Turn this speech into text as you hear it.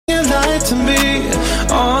lied to me,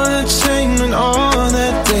 all that shame and all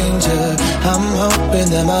that danger. I'm hoping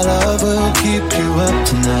that my love will keep you up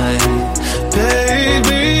tonight.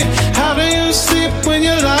 Baby, how do you sleep when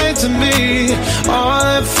you lie to me? All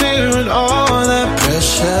that fear and all that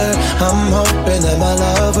pressure. I'm hoping that my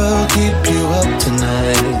love will keep you up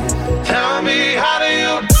tonight. Tell me, how do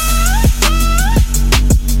you?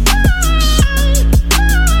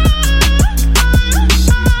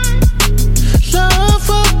 Love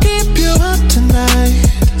will keep you up tonight.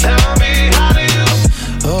 Tell me, how do you?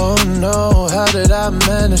 Oh no, how did I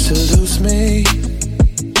manage to lose me?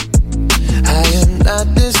 I am not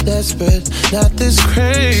this desperate, not this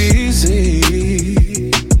crazy.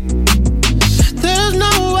 There's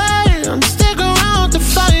no way I'm sticking around to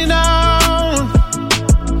find out.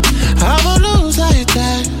 I won't lose like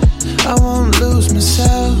that, I won't lose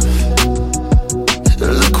myself.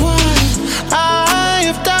 Look what I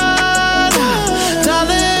have done,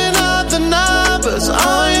 dialing up the numbers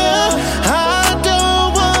on you. I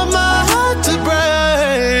don't want my heart to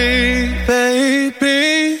break,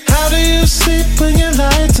 baby. How do you sleep when you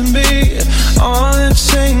lie to me? All that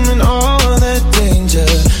shame and all that danger.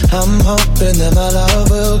 I'm hoping that my love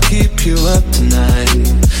will keep you up tonight.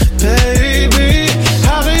 Baby,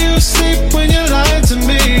 how do you sleep when you lie to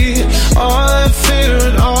me? All that fear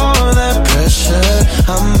and all that pressure.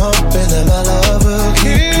 I'm hoping that my love will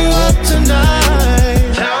keep you up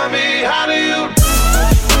tonight. Tell me, how do you?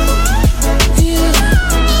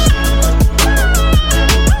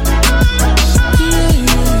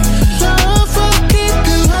 Love will keep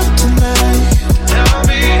you up tonight. Tell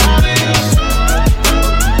me, how do you?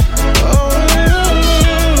 Oh,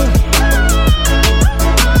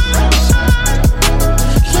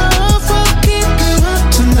 love will keep you up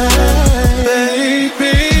tonight.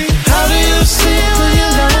 Baby, how do you sleep when you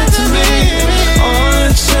lie to me? All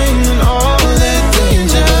that shame and all that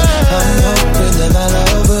danger. I'm hoping that my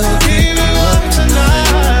love will keep you up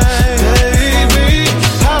tonight. Baby,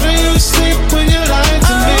 how do you sleep when you lie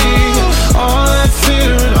to me? All that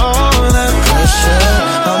fear and all that pressure.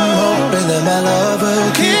 I'm hoping that my love will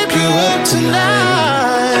keep you up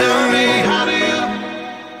tonight. Tell me, how do you?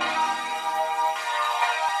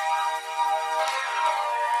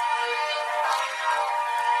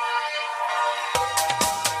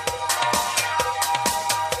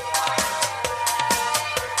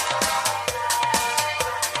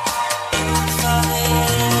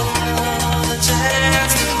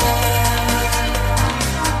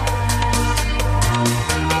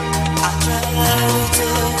 I tried to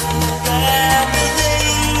grab the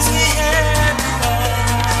things we had.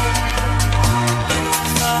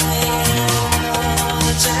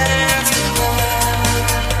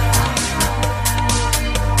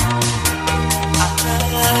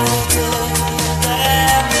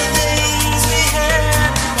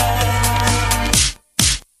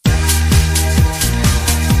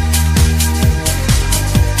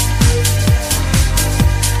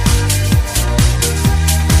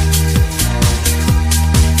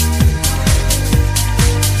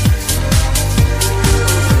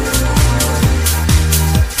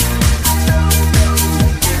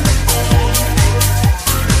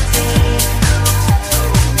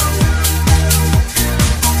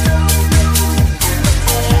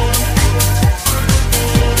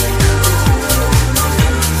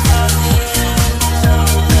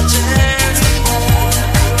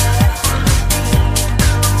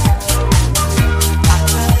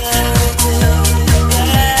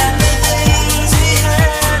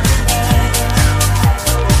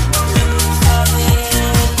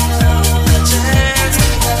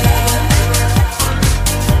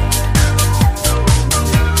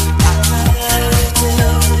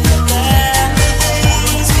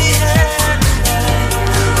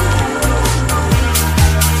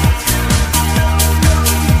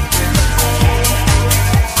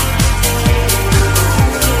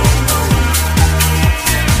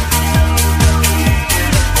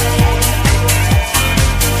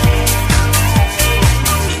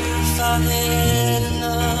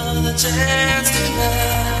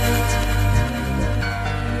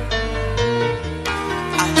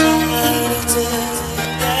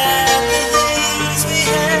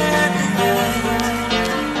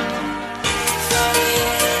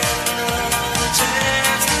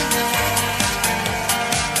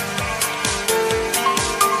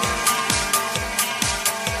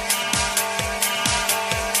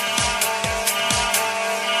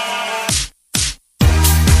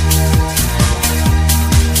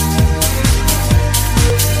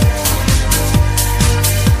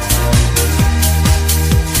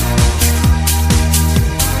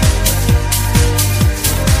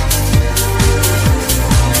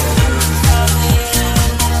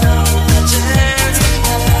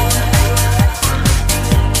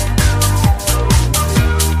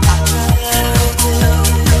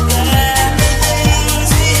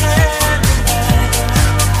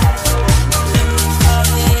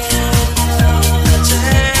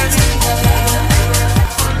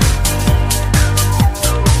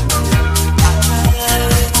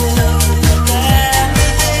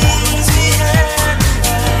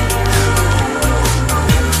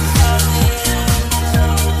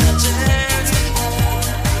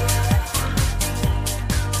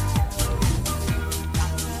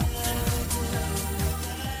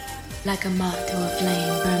 like a moth to a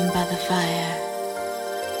flame burned by the fire.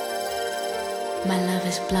 My love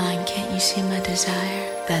is blind, can't you see my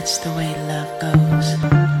desire? That's the way love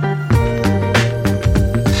goes.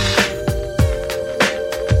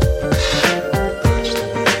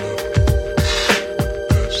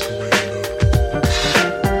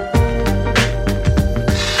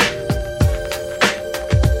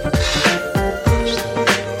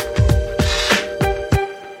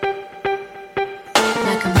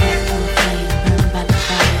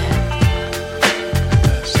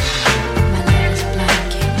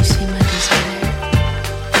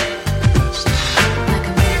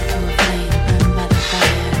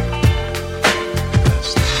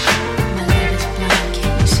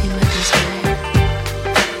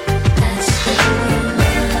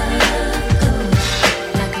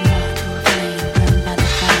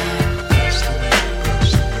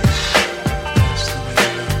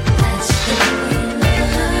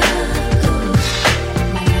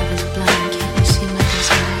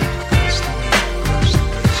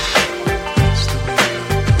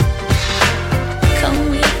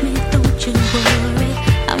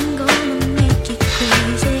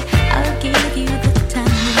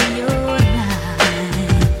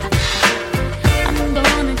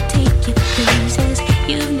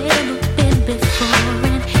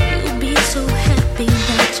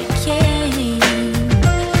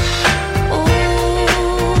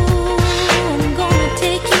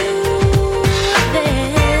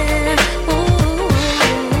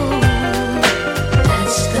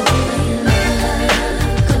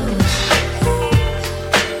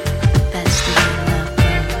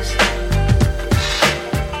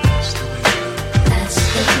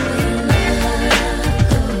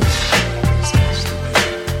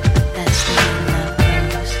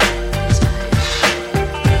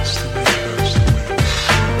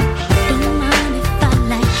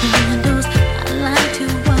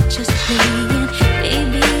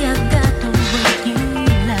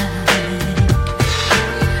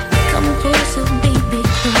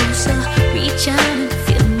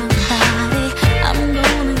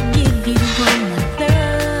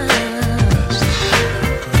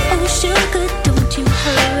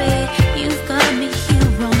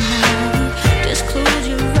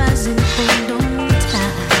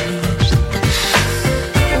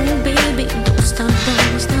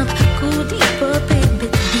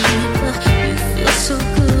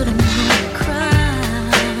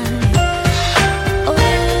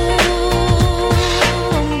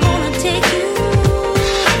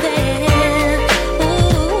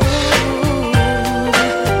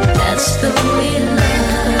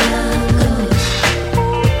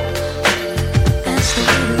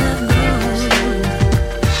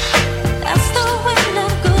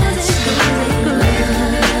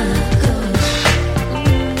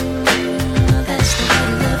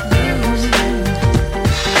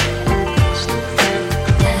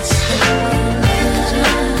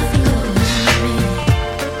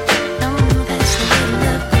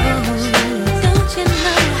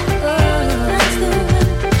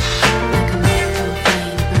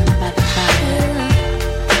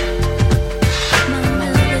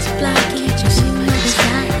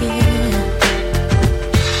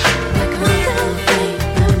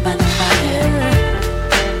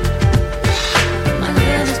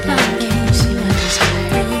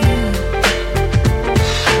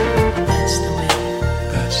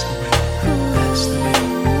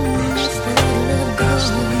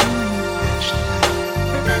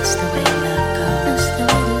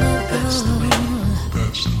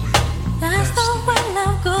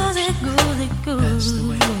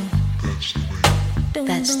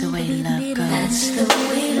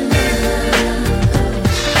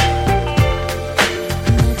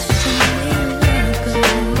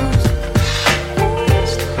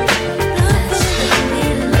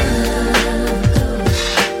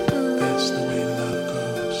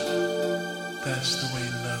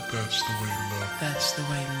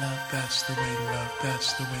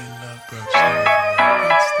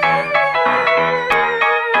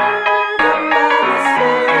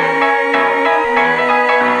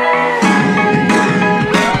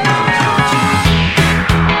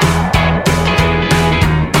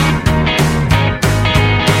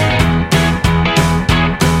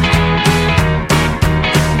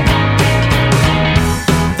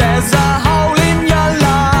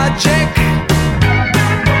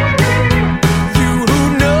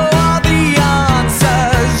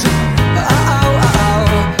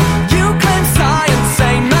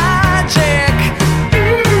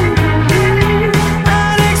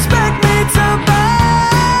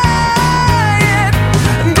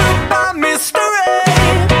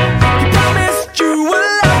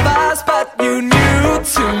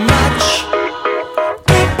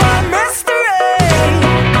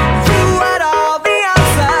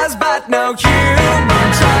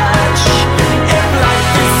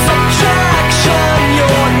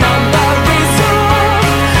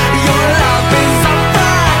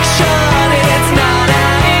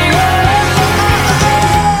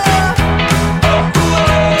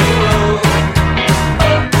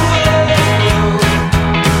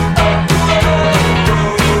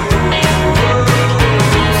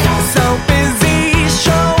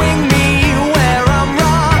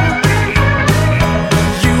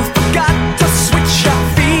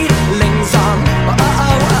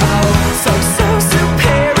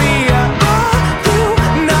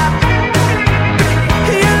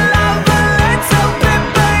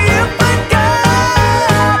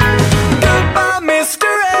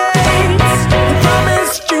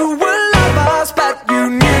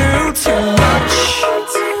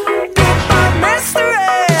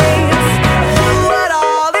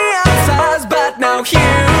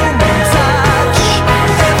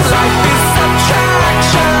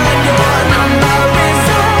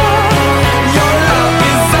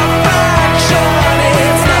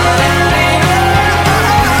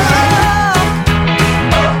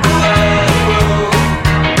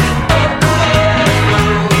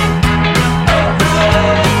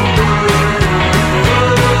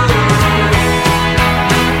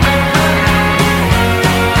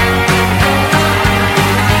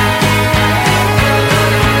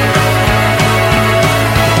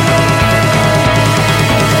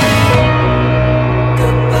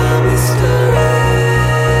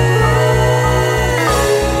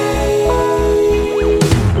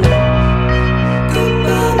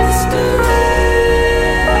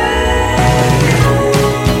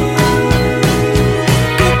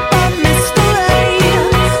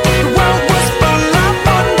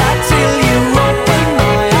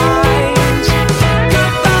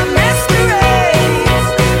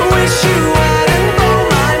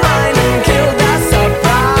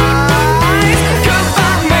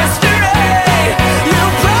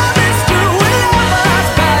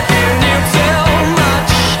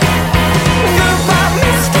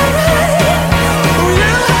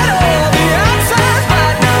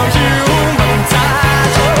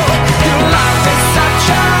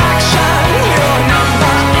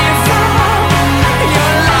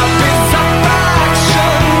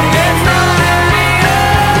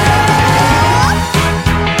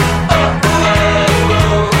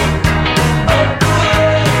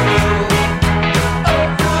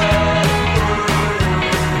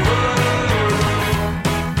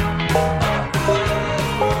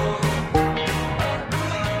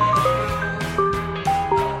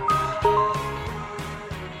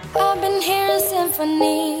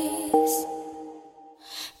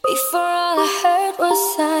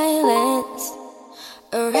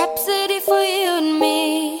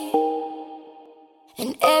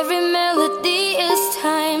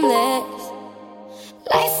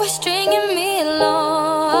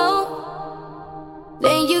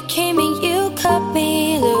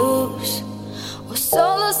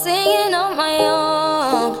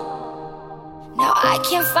 I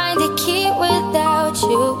can't find the key without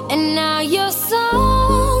you. And now your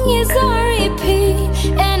song is on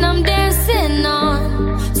repeat, and I'm dancing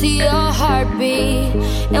on to your heartbeat.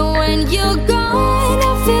 And when you're gone,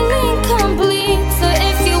 I feel incomplete. So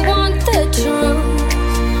if you want the truth,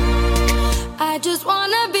 I just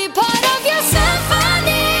wanna be part of your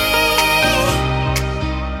symphony.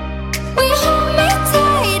 We hold me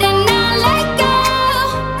tight and not let go.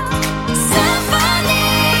 Symphony,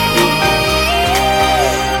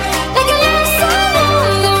 like a love song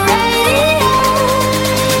on the radio.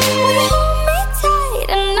 We hold me tight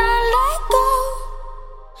and not let go.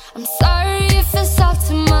 I'm sorry if it's all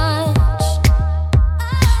too much,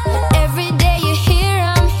 but every day you're here,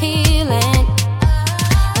 I'm healing.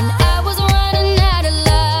 And I was running out of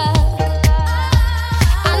luck.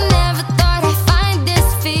 I never thought I'd find this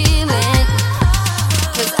feeling,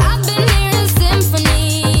 'cause I've been hearing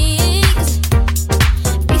symphonies.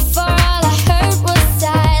 Before all I heard was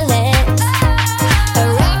silence. A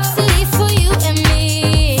rhapsody for you and me.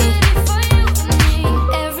 And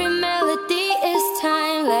every melody is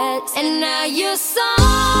timeless. And now your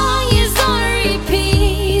song is on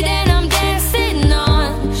repeat, and I'm dancing on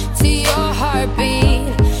to your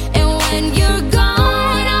heartbeat. And when you're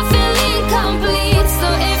gone, I feel incomplete. So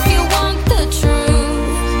if you want the truth,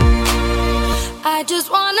 I just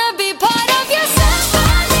wanna be part of your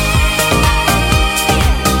symphony.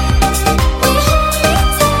 We hold me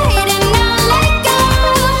tight and not let go.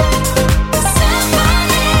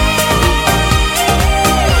 Symphony,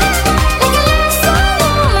 like a love song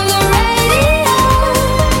on the radio.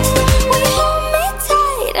 We hold me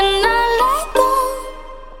tight and not let go.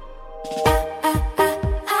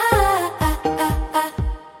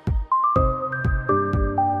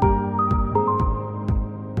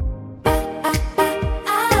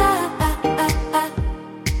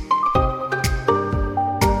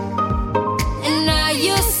 And now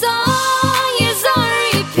your song is on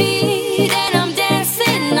repeat, and I'm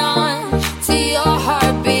dancing on to your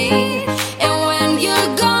heartbeat. And when you're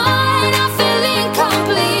gone, I feel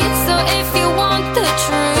incomplete. So if you want the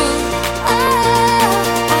truth,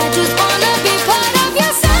 I just wanna be part of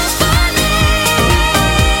your symphony.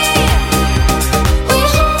 We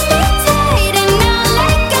hold me tight and not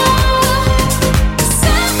let go.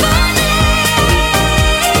 Symphony,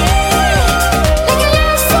 like a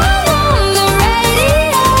love song on the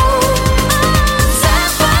radio.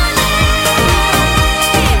 Symphony,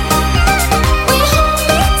 we hold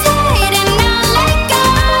me tight and not let go.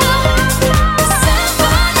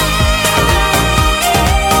 Symphony,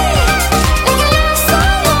 like a love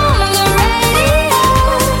song on the radio.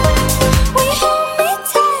 We hold me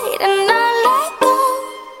tight and not let go.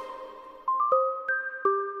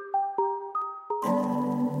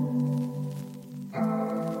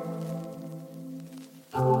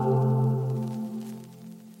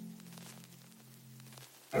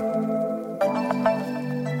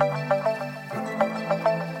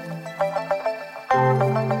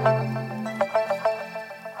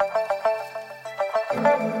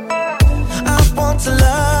 I want to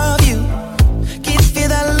love you, give you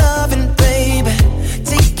that loving, baby.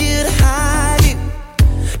 Take you to high view,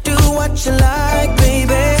 do what you like,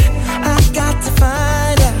 baby. I got to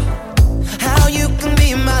find out how you can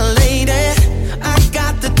be my lady. I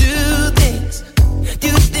got to do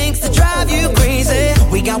things that drive you crazy.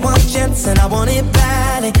 We got one chance and I want it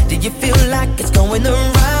badly. Do you feel like it's going the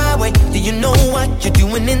right way? Do you know what you're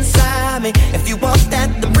doing inside me? If you want that,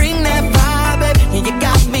 then bring that vibe, baby. Yeah, you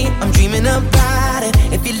got me, I'm dreaming about it.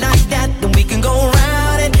 If you like that, then we can go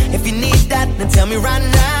around it. If you need that, then tell me right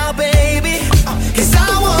now, baby. 'Cause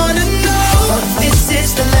I wanna know if this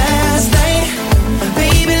is the last night.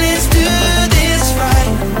 Baby, let's do this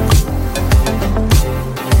right.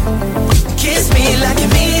 Kiss me like you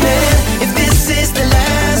mean it. If this is the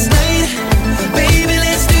last night, baby,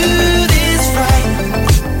 let's do this right.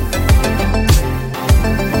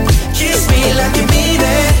 Kiss me like you mean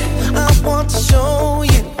it. I want to show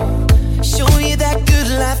you that good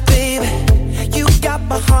life, baby. You got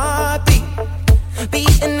my heartbeat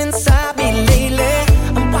beating inside me lately.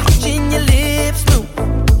 I'm watching your lips move,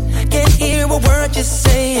 can't hear a word you're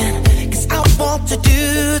saying. 'Cause I want to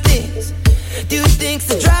do things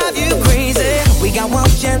that drive you crazy. We got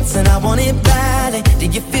one chance and I want it badly. Do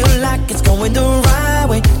you feel like it's going the right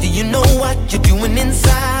way? Do you know what you're doing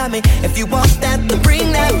inside me? If you want that, then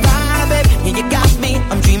bring that vibe, baby. Yeah, you got me,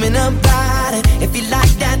 I'm dreaming about it. If you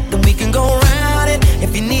like that, then we can go around it.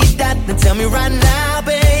 If you need that, then tell me right now,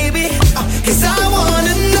 baby. 'Cause I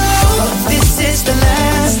wanna know if this is the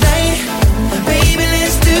last night. Baby,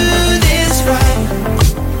 let's do this right.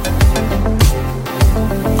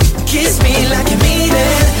 Kiss me like you mean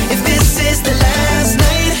it. If this is the last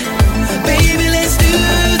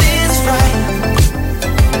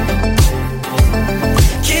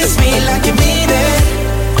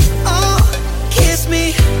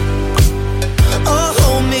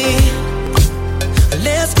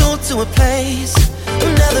to a place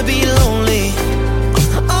I'll never be lonely.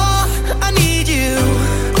 Oh, I need you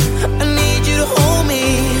to hold me.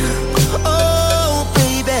 Oh,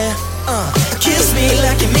 baby, kiss me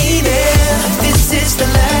like you mean it. This is the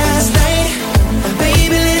last night,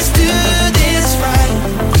 baby, let's do this right.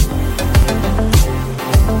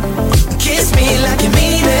 Kiss me like you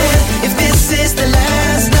mean it. If this is the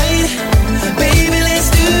last night, baby, let's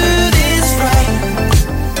do this right.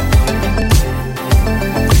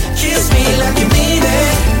 Kiss me like you mean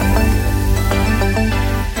it.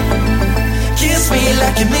 Kiss me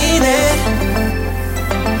like you mean it.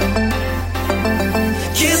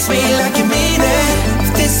 Kiss me like you mean it. If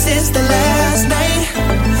this is the last night,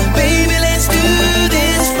 baby, let's do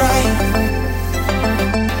this right.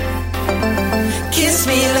 Kiss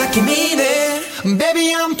me like you mean it.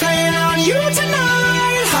 Baby, I'm playing on you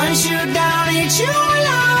tonight. Hunt you down, eat you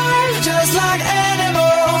alive. Just like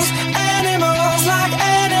animals, animals, like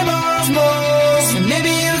animals, moles.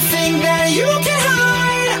 Maybe you think that you can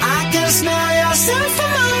hide. I can smell yourself for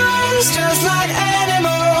miles. Just like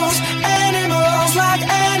animals, animals, like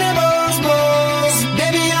animals, moles.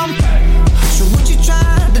 Baby, I'm so what you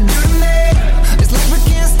trying to do to me? It's like we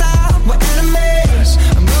can't stop, we're enemies.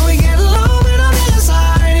 I'm going to get along when I'm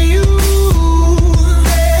inside of you.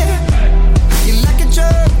 You're like a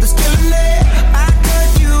drug that's killing me. I cut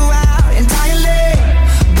you out entirely.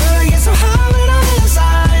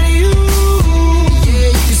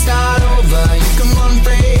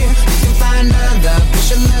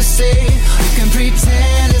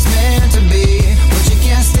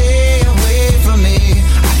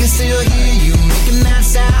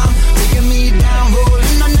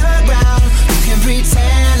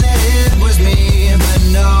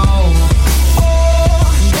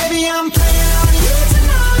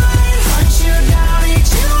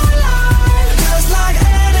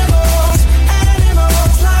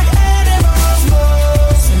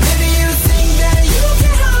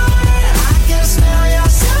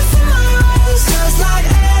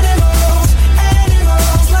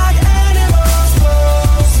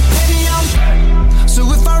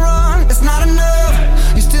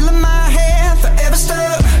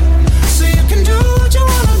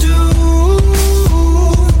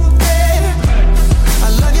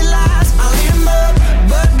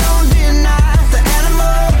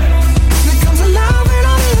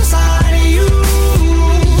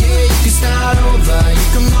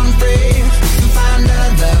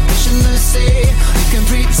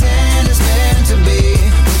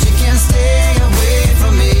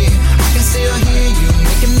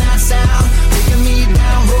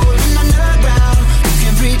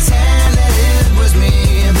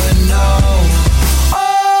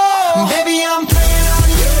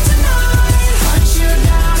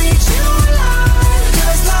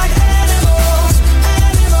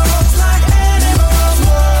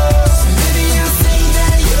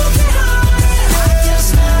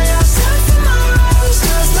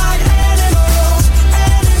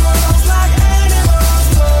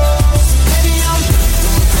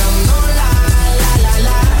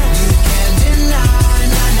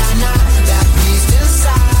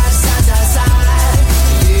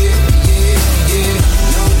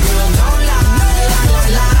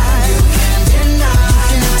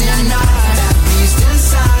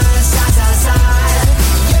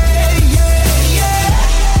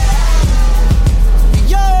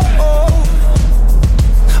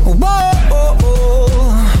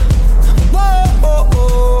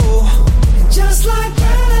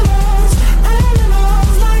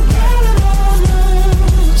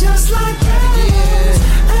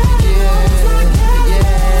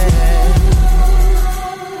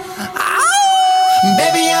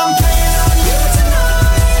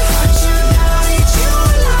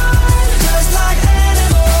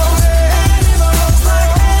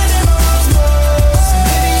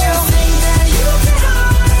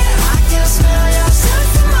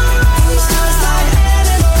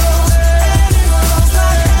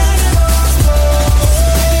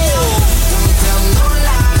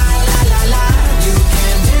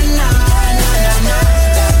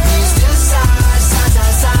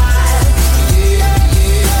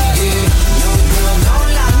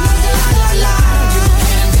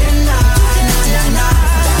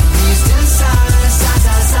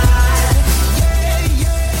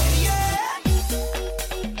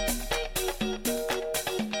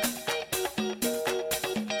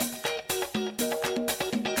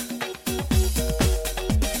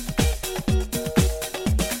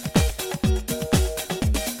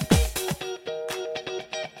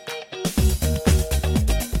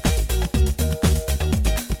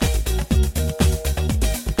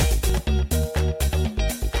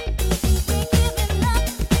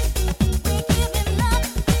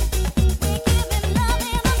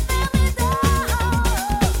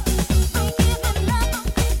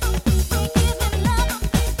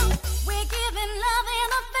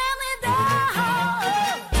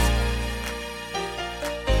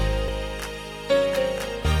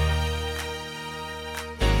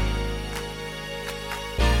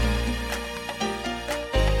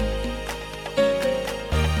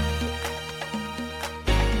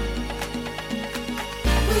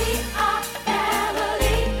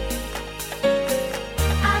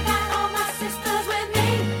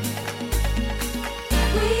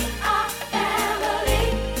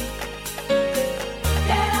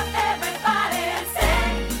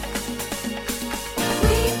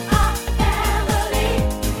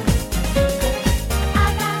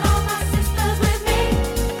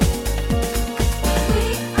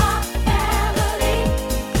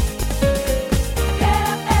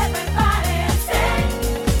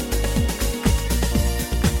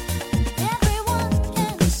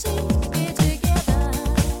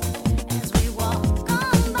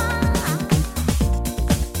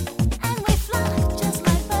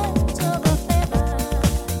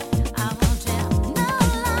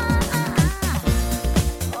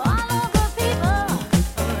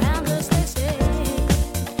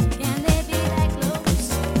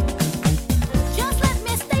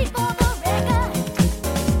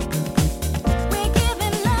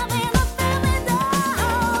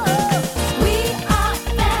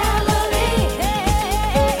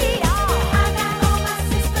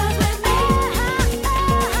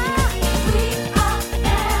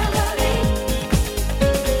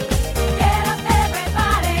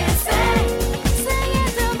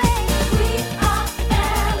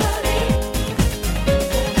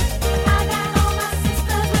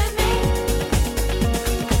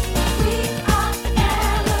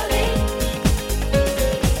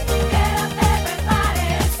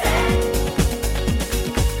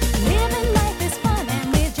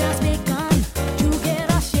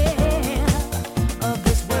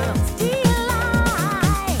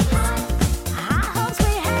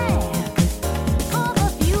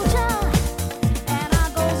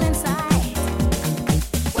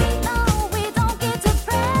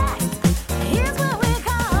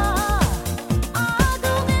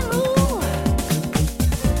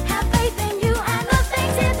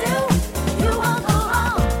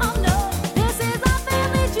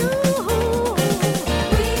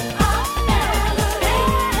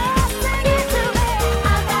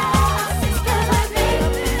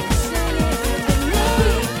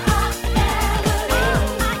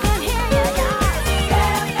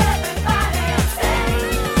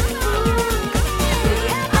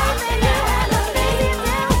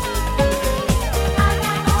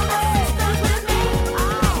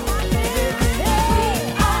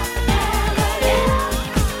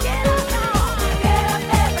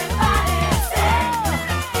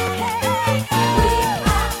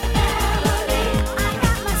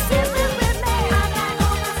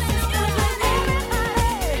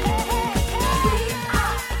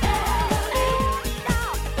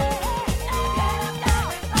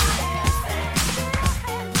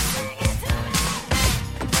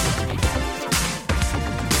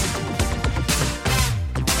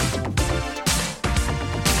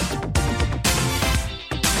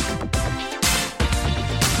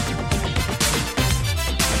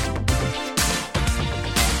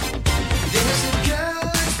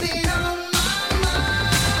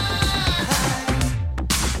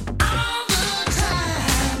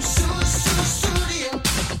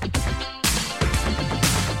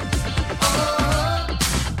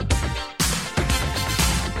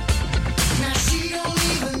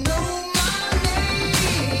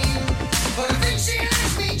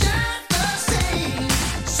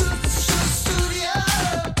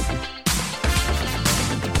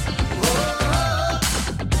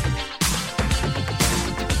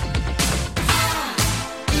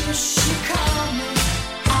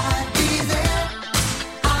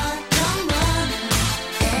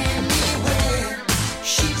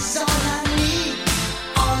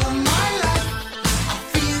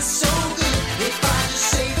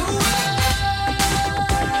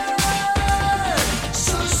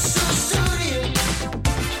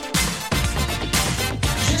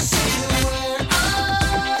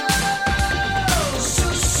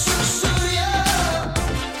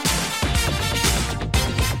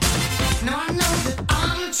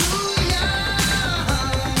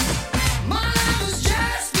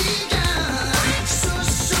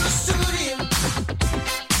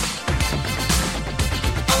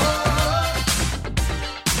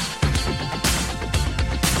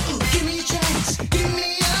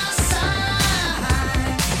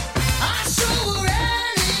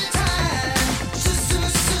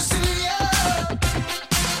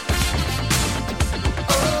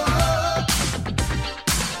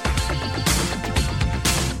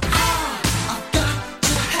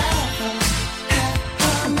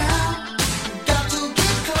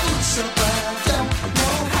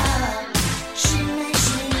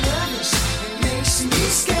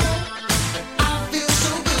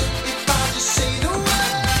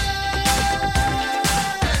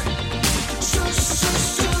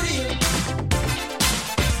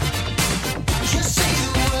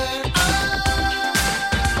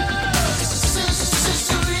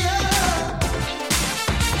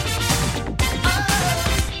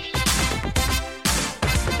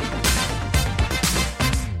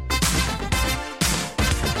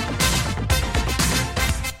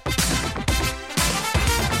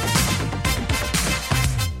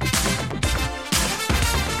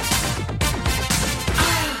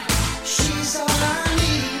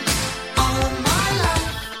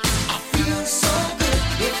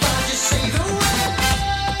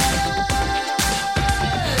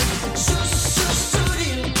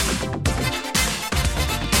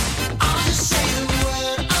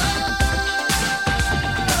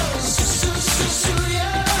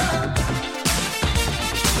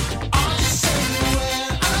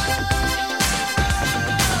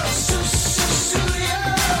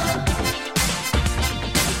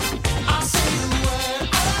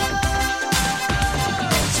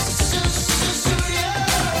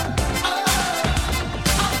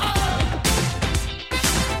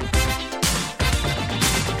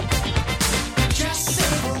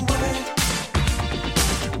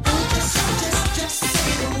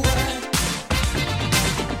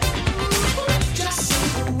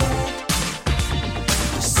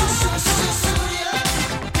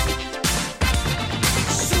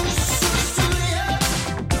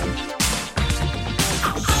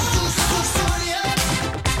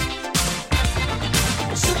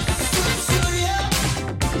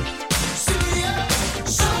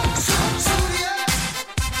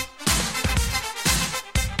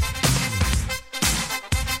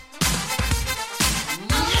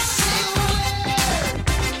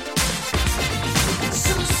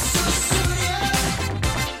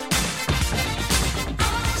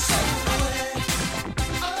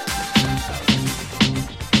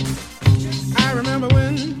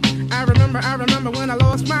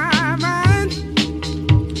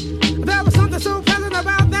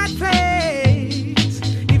 that place.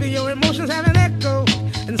 Even your emotions have an echo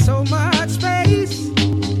in so much space.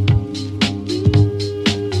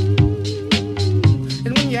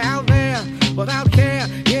 And when you're out there without care,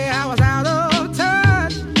 yeah, I was out of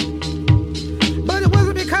touch. But it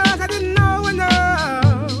wasn't because I didn't know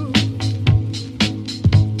enough.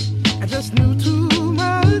 I just knew too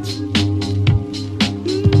much.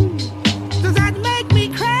 Does that make me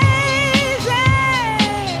crazy?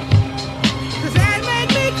 Does that make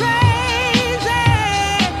me crazy?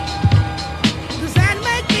 Does that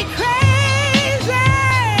make me crazy?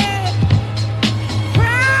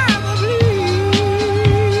 Probably.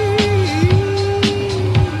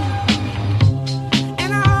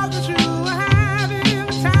 And I hope that you are having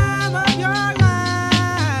the time of your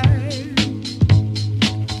life.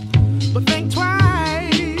 But think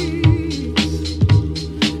twice.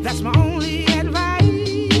 That's my only advice.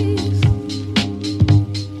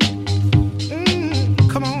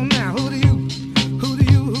 Come on now, who do you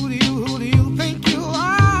think you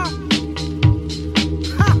are?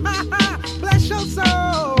 Bless your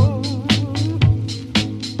soul.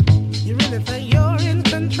 You really think you're in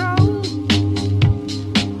control?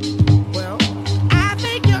 Well, I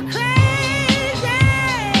think you're crazy.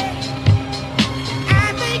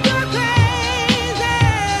 I think you're crazy.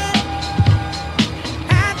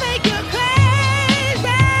 I think you're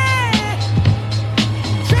crazy.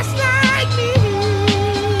 Just like me.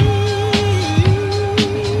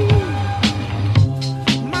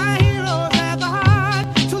 My heroes have the heart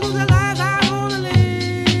to lose their lives. I wanna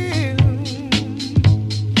live.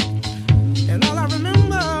 And all I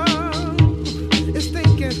remember is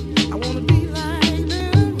thinking I wanna be like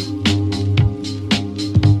them.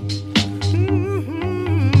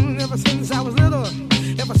 Ever since I was little,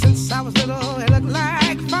 it looked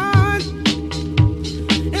like fun.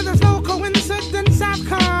 And there's no coincidence I've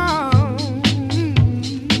come.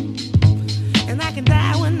 And I can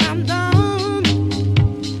die when I'm done.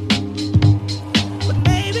 But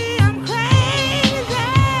maybe I'm crazy.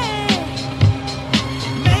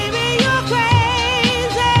 Maybe you're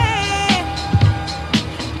crazy.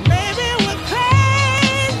 Maybe we're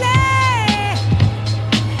crazy.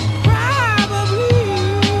 Probably.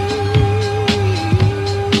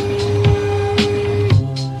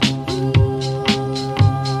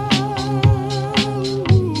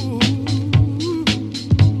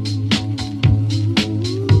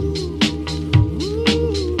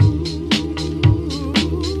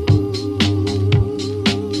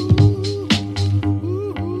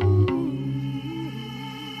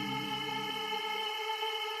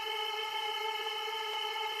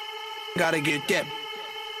 Gotta get that.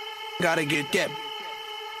 Gotta get that.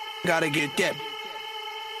 Gotta get that.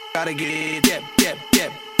 Gotta get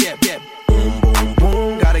that. Boom, boom,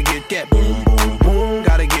 boom. Gotta get that. Boom, boom, boom.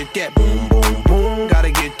 Gotta get that. Boom, boom, boom.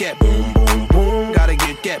 Gotta get that. Boom, boom, boom. Gotta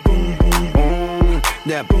get that. Boom, boom, boom.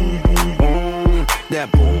 That boom, boom, boom.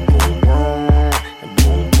 That boom, boom, boom.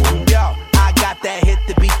 Boom, boom. Yo, I got that hit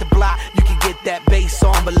to beat the block. You can get that bass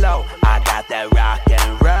on below. I got that rock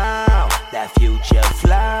and roll, that future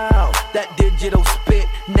flow, that digital spit,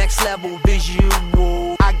 next level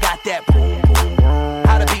visual. I got that boom, boom, boom.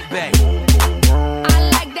 How to beat bang. I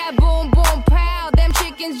like that boom boom pow. Them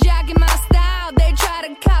chickens jacking my style. They try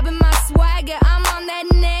to copy my swagger. I'm on that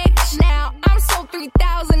next now. I'm sold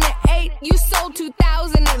 3008. You sold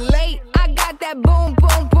 2000 and late. I got that boom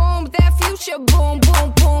boom boom. That future boom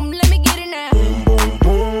boom boom. Let me get it now. Boom, boom,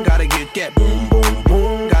 boom. Gotta get that. Boom, boom,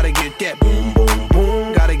 boom. Gotta get that. Boom, boom,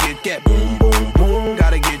 boom. Gotta get that. Boom, boom, boom.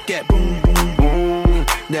 Gotta get that. Boom, boom, boom.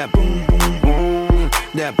 That boom, boom, boom.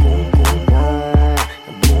 That boom, boom, boom.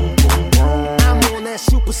 Boom, boom, boom. I'm on that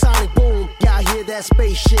supersonic boom. Y'all hear that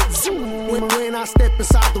spaceship zoom. When I step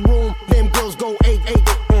inside the room, them girls go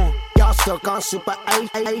 8-8. Y'all stuck on super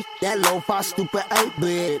 8-8. That lo-fi stupid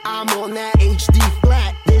 8-bit. I'm on that HD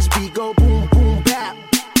flat. This beat go boom boom bap.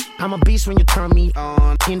 I'm a beast when you turn me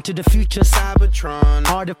on. Into the future, Cybertron.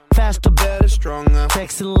 Harder, faster, better, stronger.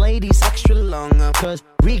 Sexy ladies, extra longer. Cause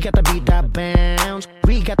we got to beat that bounce.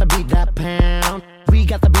 We got to beat that pound. We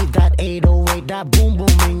got to beat that 808. That boom boom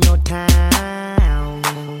in your town.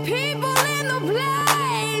 People in the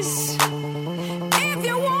place. If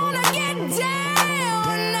you wanna get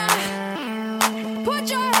down, put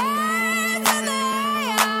your hands in the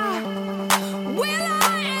air. Will I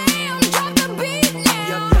am, drop the beat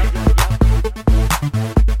now.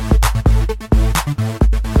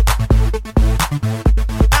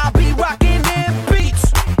 I'll be rocking them beats.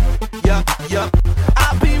 Yup, yup.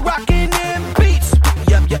 I'll be rocking them beats.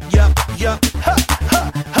 Yup, yup, yup, yup. Ha,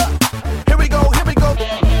 ha, ha. Here we go, here we go.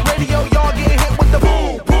 Radio, y'all get hit with the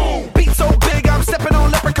boom, boom. Beat so big, I'm stepping.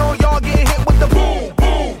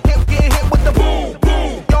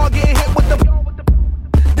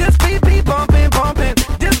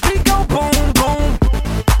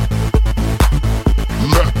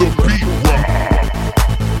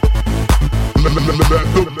 Let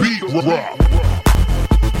the beat rock.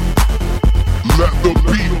 Let the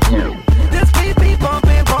beat rock. This beat be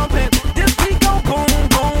bumping, bumping. This beat go boom,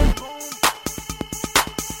 boom.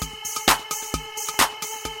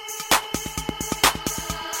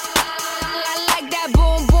 I like that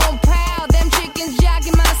boom, boom, proud. Them chickens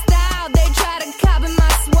jacking my style. They try to copy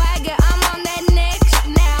my swagger. I'm on that next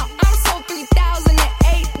now. I'm sold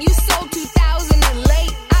 3008. You sold 2000 and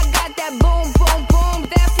late. I got that boom, boom, boom.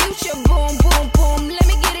 That future boom, boom, boom. Let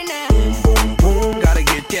me get it now. Boom, boom, gotta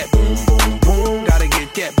get that. Boom, boom, boom, gotta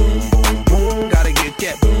get that. Boom, boom, boom, gotta get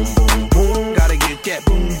that. Boom, boom, boom, gotta get that.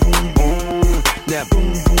 Boom, boom, boom. That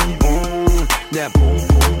boom, boom, boom. That boom,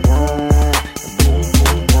 boom, boom.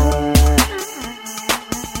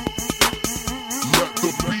 Let the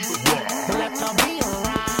beat rock. Let the beat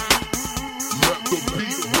rock. Let the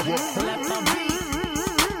beat rock. Let the beat.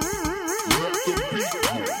 Let the beat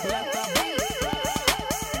rock. Let the beat.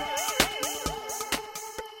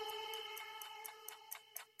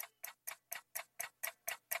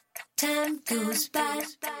 Time goes by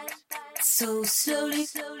so slowly.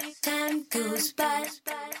 Time goes by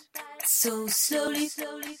so slowly.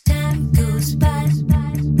 Time goes by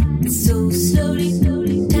so slowly.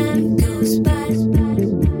 Time goes by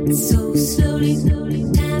so slowly.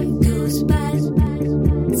 Time goes by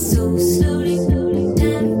so slowly.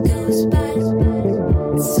 Time goes by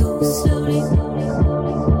so slowly.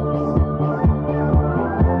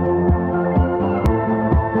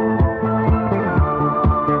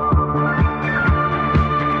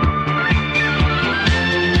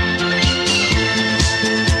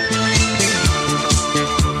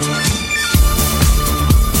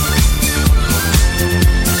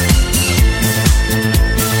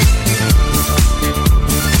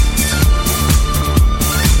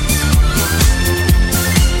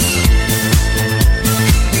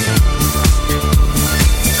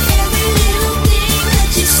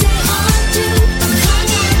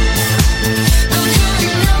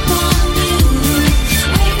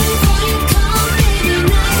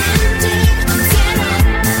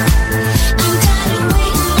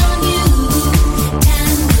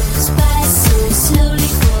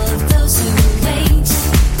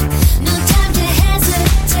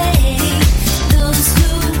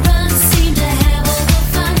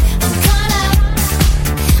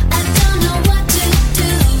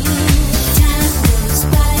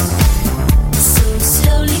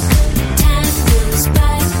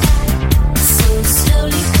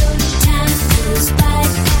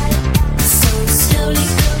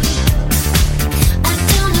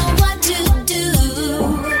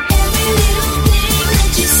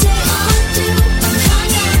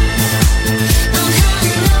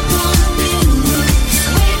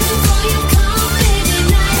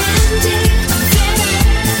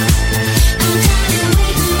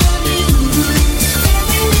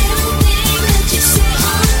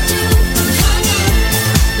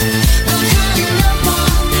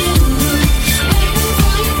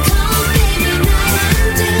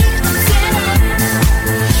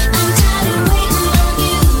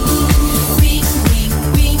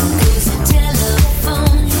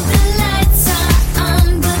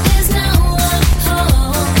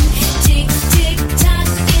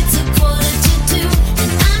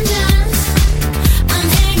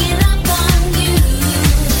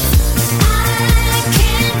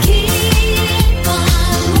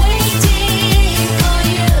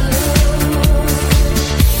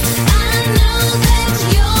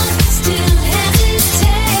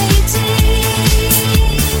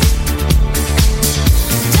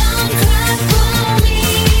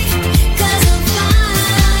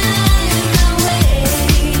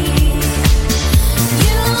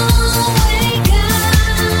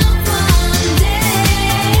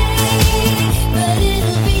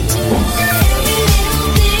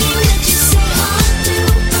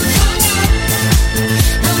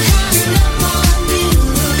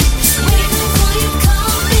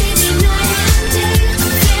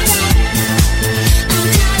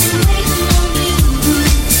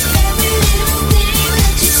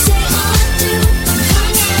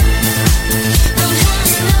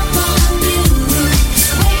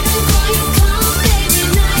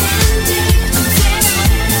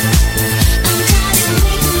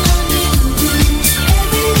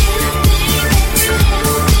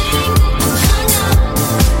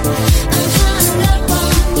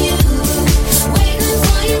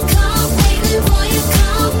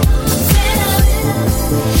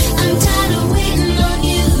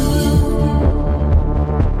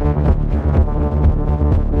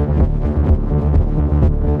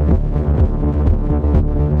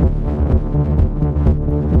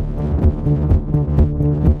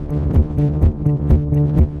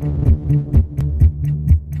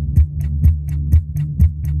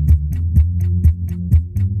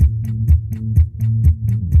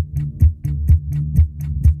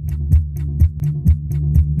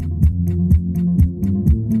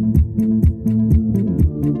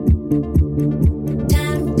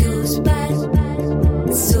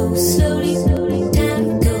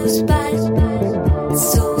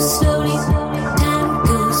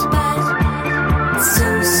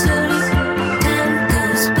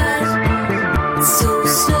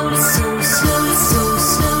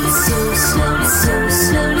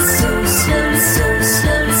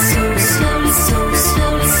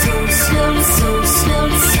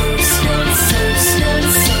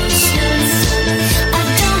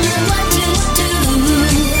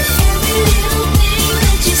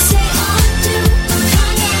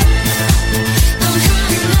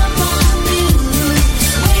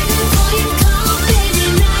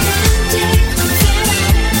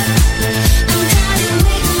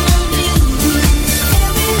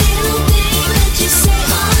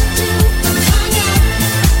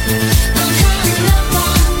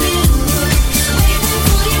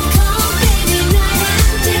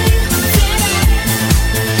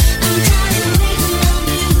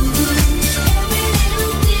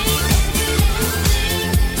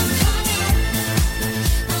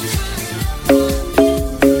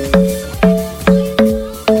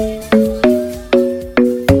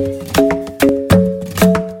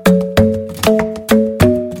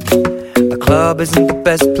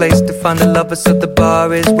 best place to find a lover, so the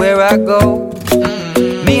bar is where I go.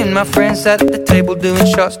 Me and my friends sat at the table doing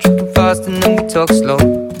shots, tripping fast, and then we talk slow.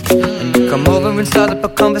 And you come over and start up a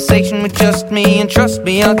conversation with just me, and trust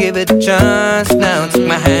me, I'll give it a chance. Now take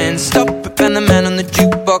my hand, stop it, and the man on the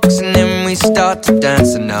jukebox, and then we start to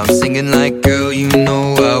dance. And now I'm singing like, girl, you know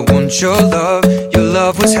I want your love. Your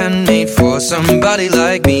love was handmade for somebody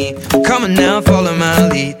like me. Come on now, follow my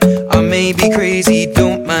lead. I may be crazy,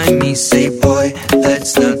 don't mind me. Say, boy,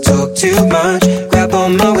 let's not talk too much. Grab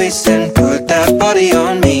on my waist and put that body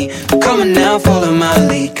on me. Come on now, follow my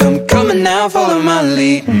lead. Come on now, follow my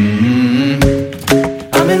lead.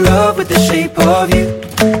 I'm in love with the shape of you.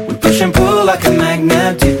 We push and pull like a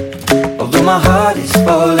magnet do. Although my heart is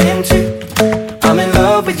falling too. I'm in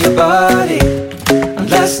love with your body. And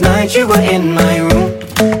last night you were in my room,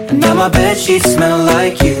 and now my bedsheets smell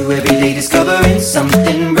like you. Every day discovering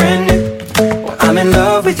something brand new. Well, I'm in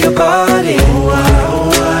love with your body.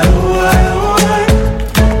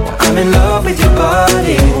 I'm in love with your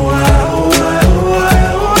body.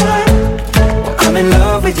 I'm in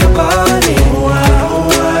love with your body.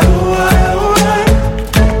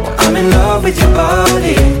 I'm in love with your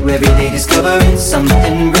body. Every day discovering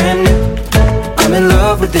something brand new. I'm in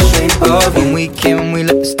love with the shape of you. When we came, we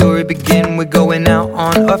let the story begin. We're going out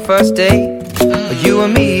on our first date. You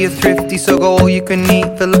and me are thrifty, so go all you can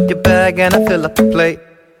eat. Fill up your bag and I fill up the plate.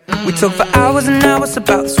 We talk for hours and hours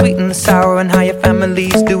about the sweet and the sour, and how your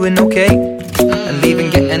family's doing okay. And leaving,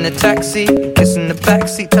 getting a taxi, kissing the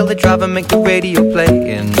backseat, tell the driver make the radio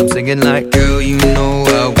play. And I'm singing like, girl, you know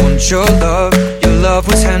I want your love. Your love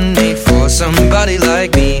was handmade for somebody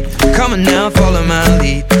like me. Come on now, follow my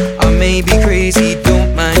lead. I may be crazy,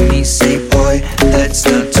 don't mind me. Say, boy, let's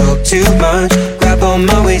not talk too much. Grab on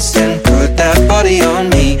my waist and put that body on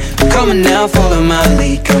me. Come on now, follow my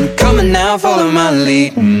lead. Come on now, follow my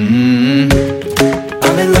lead. I'm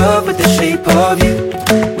in love with the shape of you.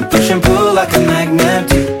 We push and pull like a magnet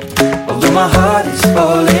do. Although my heart is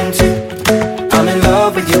falling too. I'm in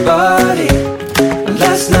love with your body.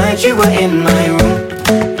 Last night you were in my room,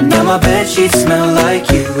 and now my bedsheets smell like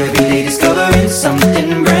you. Every day discovering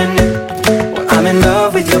something brand new. Well, I'm in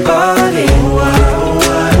love with your body.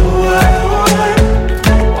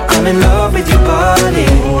 I'm in love with your body.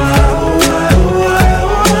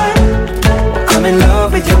 I'm in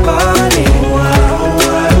love with your body.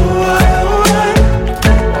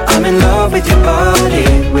 I'm in love with your body.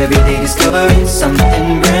 Every day discovering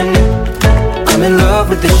something brand new. I'm in love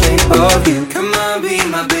with the shape of you. Come on, be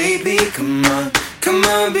my baby, come on. Come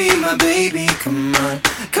on, be my baby, come on.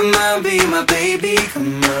 Come on, be my baby,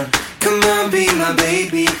 come on. Come on, be my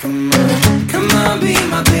baby, come on. Come on, be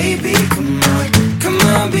my baby, come on. Come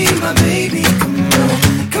on, be my baby, come on.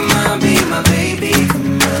 Come on, be my baby,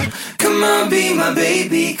 come on. Come on, be my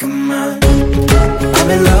baby, come on. I'm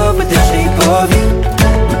in love with the shape of you.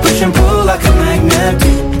 We push and pull like a magnet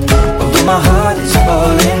do. Although my heart is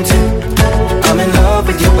falling too. I'm in love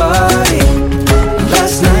with your body.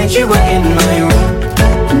 Last night you were in my room,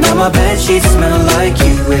 and now my bedsheets smell like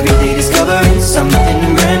you. Every day discovering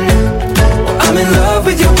something brand new. I'm in love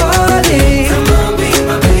with your body. Come on, be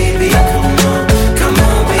my baby. Come on, come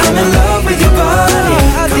on, be I'm in love with your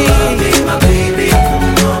body. Come on, be my baby.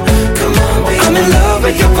 Come on, come on, be I'm in love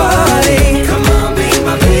with your body. Come on, be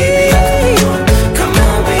my baby. Come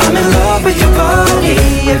on, be I'm in love with your body.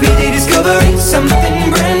 Every day discovering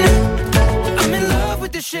something brand new. I'm in love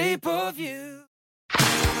with the shape of you.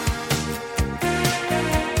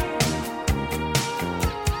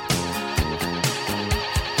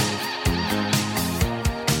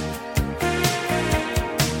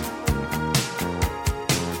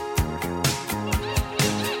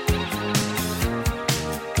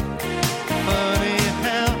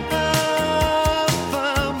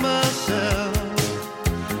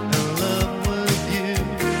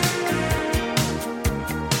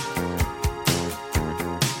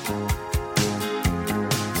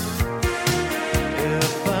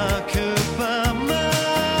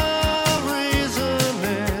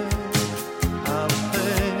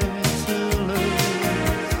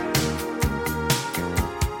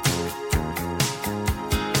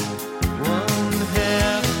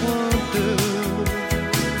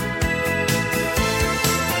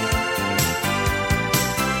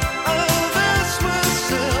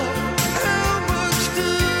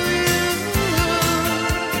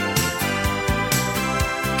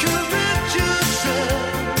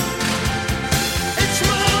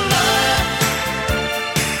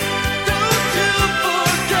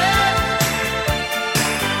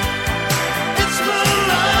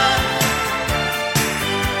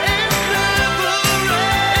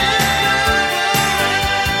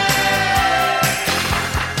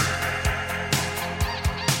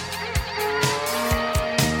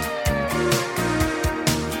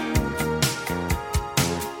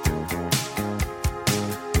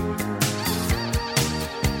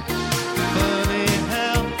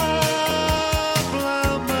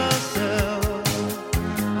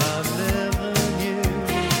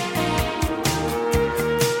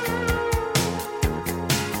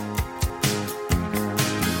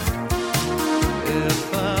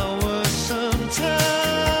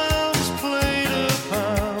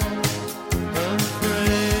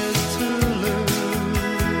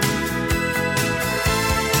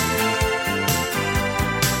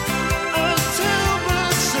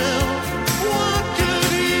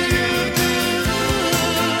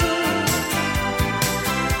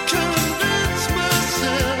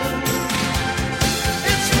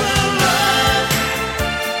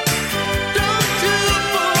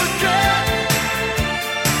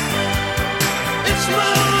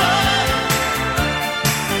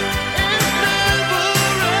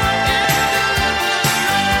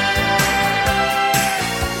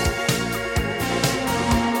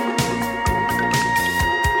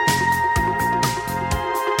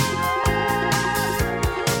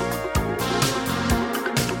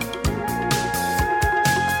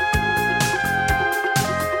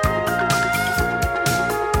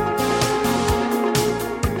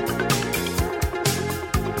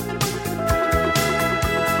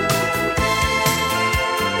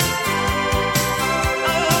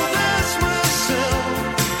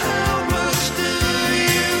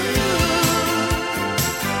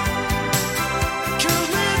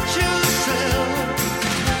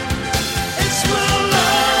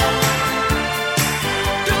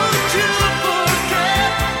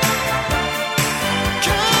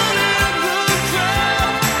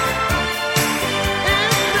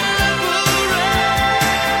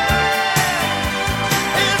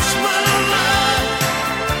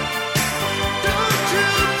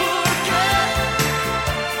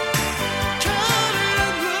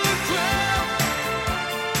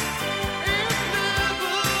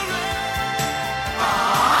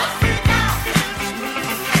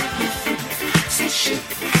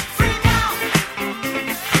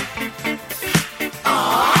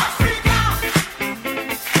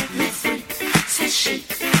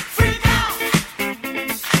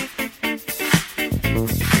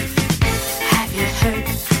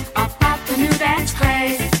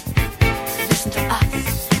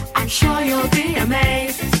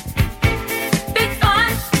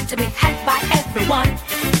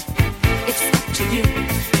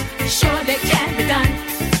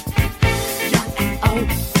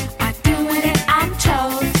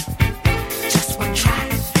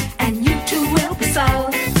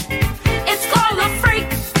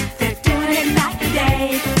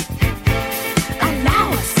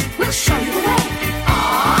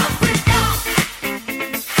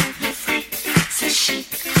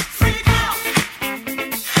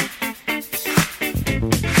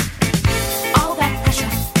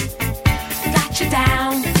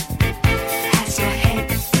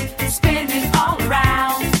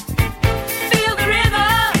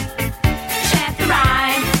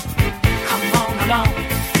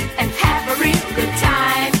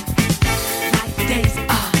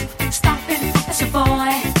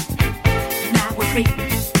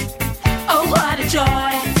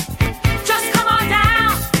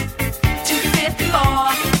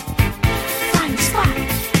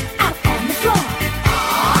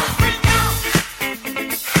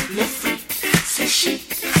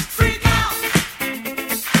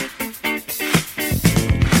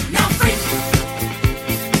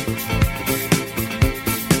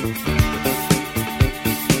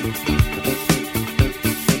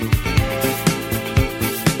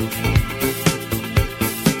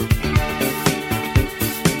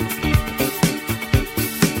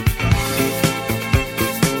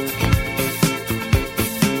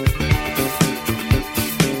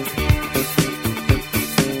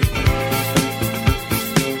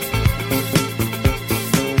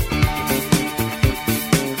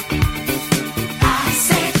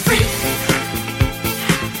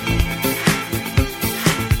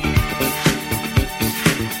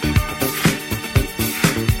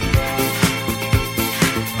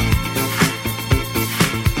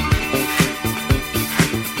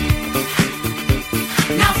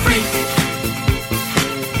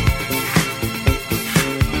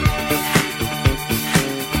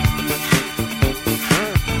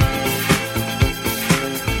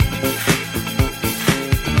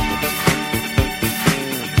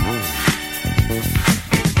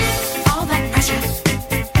 All that pressure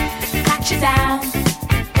got you down,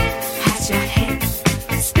 has your head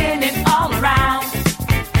spinning all around.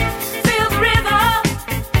 Feel the rhythm,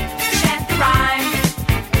 chant the rhyme.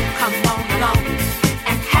 Come on along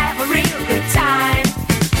and have a real good time.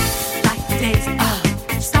 Like the days of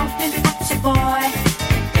stomping at your boy.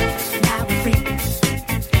 Now we're free.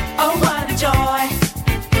 Oh, what a joy.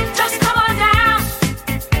 Just come on down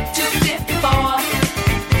to 54.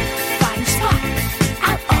 Find your spot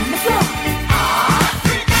out on the floor.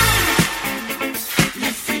 Freak out.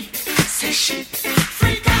 Let free. Say shit.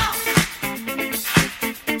 Freak out.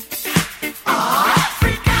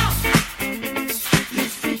 Freak out. Let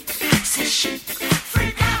free. Say shit.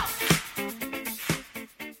 Freak out.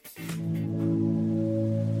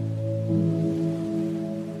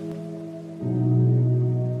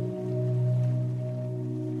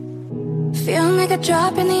 Feeling like a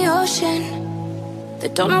drop in the ocean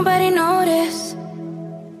that don't nobody notice.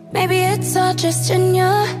 Maybe it's all just in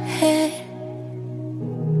your head.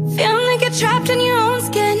 Feeling like you're trapped in your own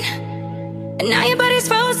skin, and now your body's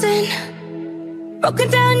frozen. Broken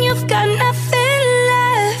down, you've got nothing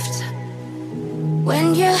left.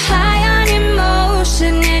 When you're high on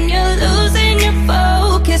emotion and you're losing your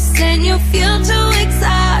focus, and you feel too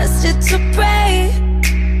exhausted to pray.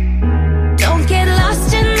 Don't get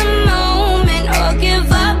lost in the moment or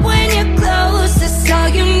give up when you're closest. All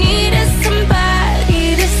you need is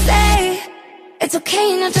somebody to say it's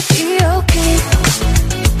okay not to be okay.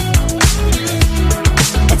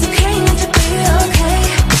 It's okay not to be okay.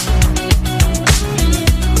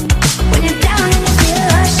 When you're down and you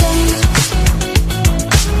feel ashamed,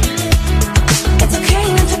 it's okay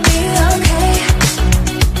not to be okay.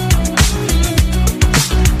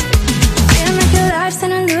 Feeling like your life's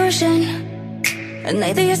an illusion, and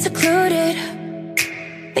lately you're secluded,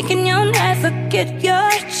 thinking you'll never get your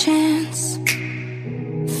chance.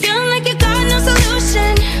 Feeling like you got no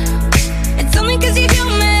solution, it's only 'cause you're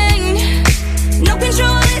human. No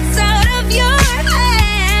control, it's out of your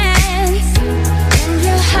hands. When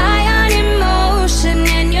you're high on emotion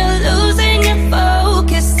and you're losing your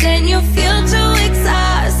focus, and you feel too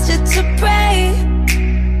exhausted to pray.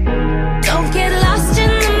 Don't get lost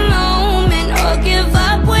in the moment or give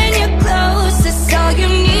up when you're closest. All you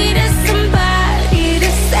need is somebody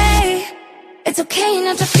to say it's okay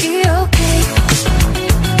not to be okay.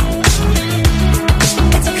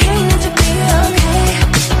 It's okay not to be okay.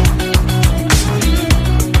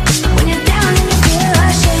 When you're down and you feel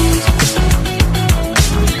ashamed,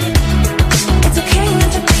 it's okay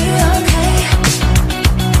not to be okay.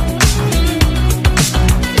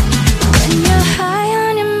 When you're high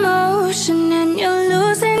on emotion and you're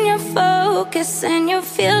losing your focus, and you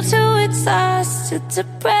feel too exhausted to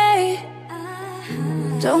pray.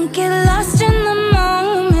 Don't get lost in the moment